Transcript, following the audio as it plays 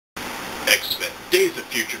X-Men, Days of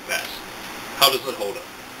Future Past. How does it hold up?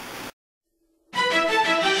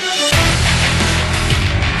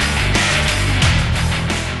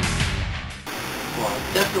 Well, I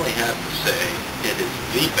definitely have to say it is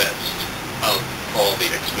the best of all the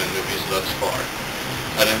X-Men movies thus far.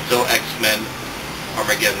 And until X-Men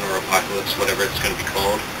Armageddon or Apocalypse, whatever it's going to be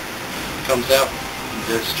called, comes out,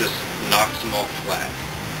 this just knocks them all flat.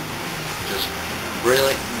 Just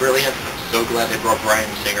really, I'm so glad they brought Bryan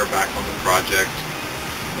Singer back on the project.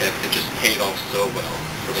 It just paid off so well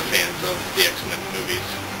for the fans of the X-Men movies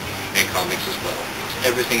and comics as well.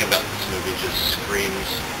 Everything about this movie just screams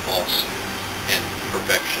awesome and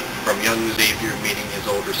perfection. From young Xavier meeting his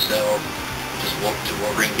older self, just to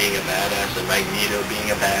Wolverine being a badass and Magneto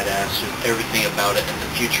being a badass, just everything about it in the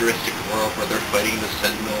futuristic world where they're fighting the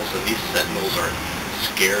Sentinels, and these Sentinels are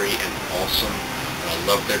scary and awesome. And I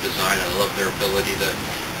love their design. I love their ability to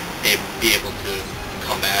be able to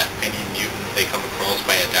combat any mutant they come across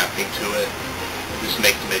by adapting to it. This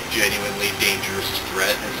makes them a genuinely dangerous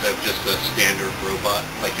threat instead of just a standard robot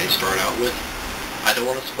like they start out with. I don't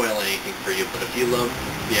want to spoil anything for you, but if you love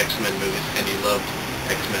the X-Men movies and you loved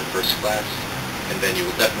X-Men First Class, and then you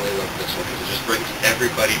will definitely love this one because it just brings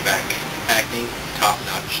everybody back. Acting,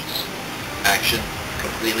 top-notch. Action,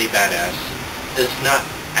 completely badass. It's not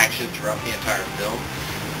action throughout the entire film,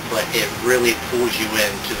 but it really pulls you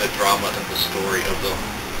into the drama and the story of the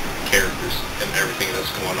characters and everything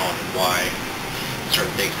that's going on and why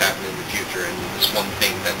certain things happen in the future and this one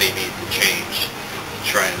thing that they need to change to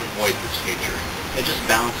try and avoid this future. It just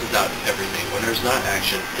balances out everything. When there's not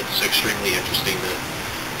action, it's extremely interesting to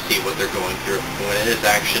see what they're going through. When it is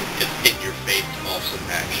action, it's in-your-face, awesome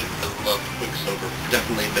action. I love Quicksilver.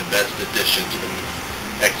 Definitely the best addition to the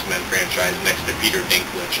X-Men franchise next to Peter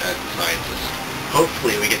Dinklage as the scientist.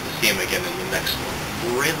 Hopefully we get to see him again in the next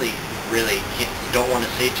one. Really don't want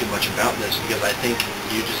to say too much about this because I think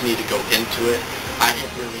you just need to go into it. I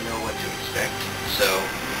didn't really know what to expect, so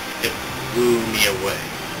it blew me away.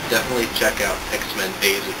 Definitely check out X-Men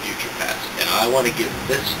Days of Future Past, and I want to give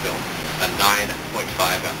this film a 9.5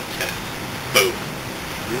 out of 10. Boom.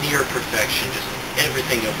 Near perfection, just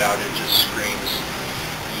everything about it just screams,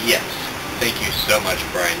 yes. Thank you so much,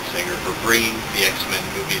 Bryan Singer, for bringing the X-Men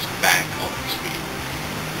movies back on speed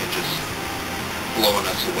and just blowing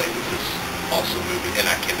us away with this awesome movie, and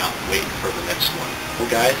I cannot wait for the next one.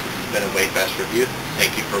 Well guys, this has been a Way Fast Review.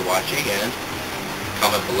 Thank you for watching, and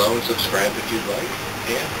comment below and subscribe if you'd like,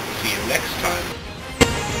 and see you next time.